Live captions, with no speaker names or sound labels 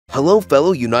Hello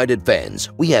fellow United fans,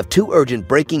 we have two urgent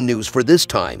breaking news for this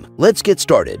time. Let's get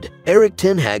started. Erik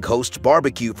Ten Hag hosts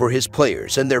barbecue for his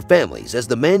players and their families as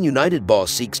the Man United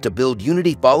boss seeks to build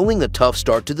unity following a tough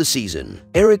start to the season.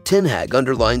 Erik Ten Hag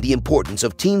underlined the importance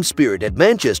of team spirit at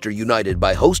Manchester United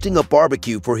by hosting a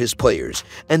barbecue for his players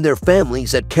and their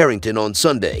families at Carrington on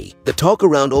Sunday. The talk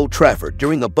around Old Trafford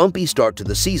during a bumpy start to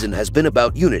the season has been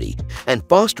about unity and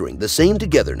fostering the same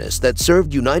togetherness that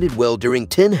served United well during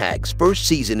Ten Hag's first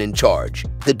season in charge.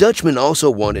 The Dutchman also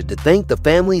wanted to thank the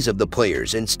families of the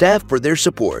players and staff for their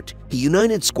support. The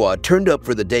United squad turned up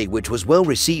for the day, which was well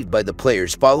received by the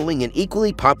players following an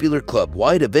equally popular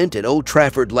club-wide event at Old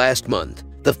Trafford last month.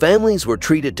 The families were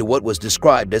treated to what was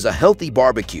described as a healthy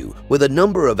barbecue, with a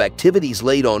number of activities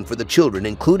laid on for the children,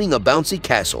 including a bouncy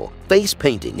castle, face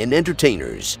painting, and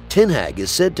entertainers. Ten Hag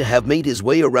is said to have made his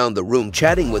way around the room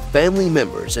chatting with family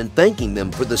members and thanking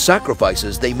them for the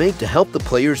sacrifices they make to help the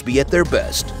players be at their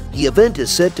best. The event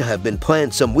is said to have been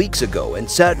planned some weeks ago, and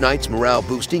Saturday night's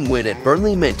morale-boosting win at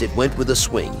Burnley meant it went with a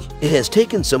swing. It has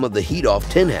taken some of the heat off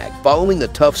Ten Hag following a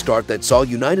tough start that saw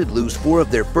United lose 4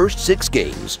 of their first 6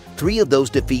 games. 3 of those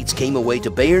defeats came away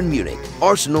to Bayern Munich,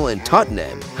 Arsenal, and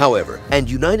Tottenham, however, and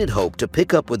United hope to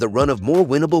pick up with a run of more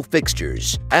winnable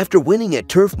fixtures. After winning at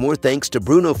Turf Moor thanks to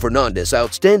Bruno Fernandes'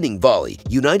 outstanding volley,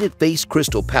 United faced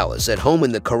Crystal Palace at home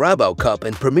in the Carabao Cup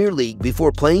and Premier League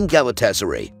before playing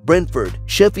Galatasaray, Brentford,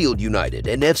 Sheffield United,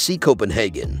 and FC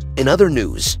Copenhagen. In other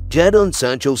news, Jadon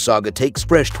Sancho saga takes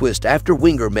fresh twist after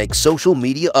winger makes social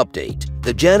media update.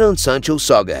 The Jadon Sancho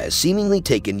saga has seemingly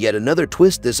taken yet another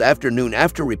twist this afternoon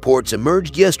after reports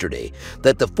emerged yesterday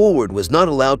that the forward was not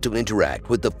allowed to interact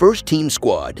with the first-team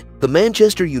squad. The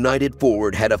Manchester United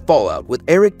forward had a fallout with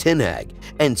Erik Ten Hag,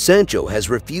 and Sancho has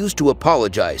refused to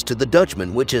apologize to the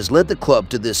Dutchman, which has led the club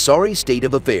to this sorry state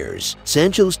of affairs.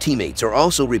 Sancho's teammates are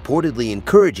also reportedly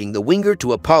encouraging the winger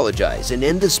to apologize and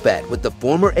end the spat with the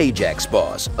former Ajax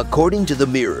boss, according to the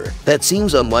Mirror. That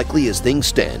seems unlikely as things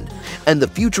stand, and the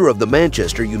future of the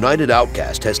Manchester United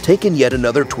outcast has taken yet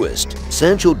another twist.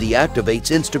 Sancho deactivates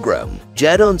Instagram.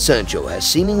 Jadon Sancho has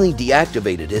seemingly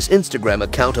deactivated his Instagram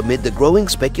account amid the growing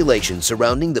speculation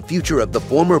surrounding the future of the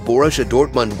former Borussia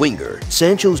Dortmund winger.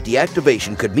 Sancho's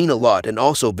deactivation could mean a lot and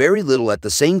also very little at the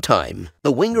same time.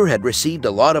 The winger had received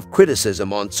a lot of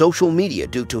criticism on social media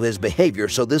due to his behavior,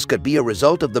 so this could be a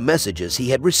result of the messages he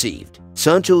had received.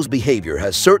 Sancho's behavior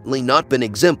has certainly not been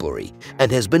exemplary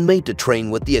and has been made to train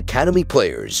with the academy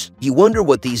players. You wonder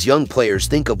what these young players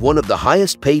think of one of the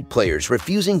highest paid players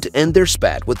refusing to end their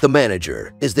spat with the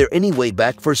manager. Is there any way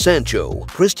back for Sancho?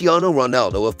 Cristiano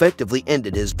Ronaldo effectively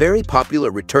ended his very popular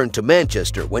return to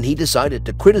Manchester when he decided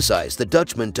to criticize the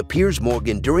Dutchman to Piers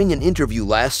Morgan during an interview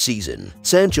last season.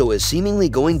 Sancho is seemingly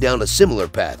going down a similar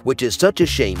path, which is such a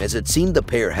shame as it seemed the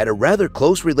pair had a rather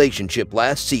close relationship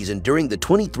last season during the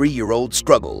 23-year-old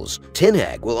struggles. Ten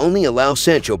Hag will only allow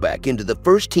Sancho back into the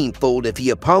first-team fold if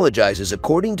he apologizes,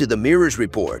 according to the Mirror's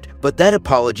report, but that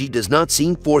apology does not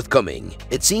seem forthcoming.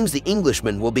 It seems the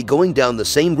Englishman will be going down the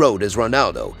same road as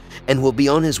Ronaldo and will be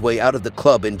on his way out of the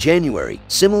club in January,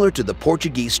 similar to the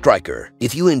Portuguese striker.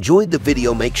 If you enjoyed the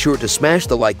video, make sure to smash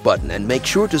the like button and make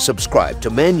sure to subscribe to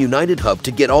Man United Hub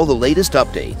to get all the latest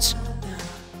updates.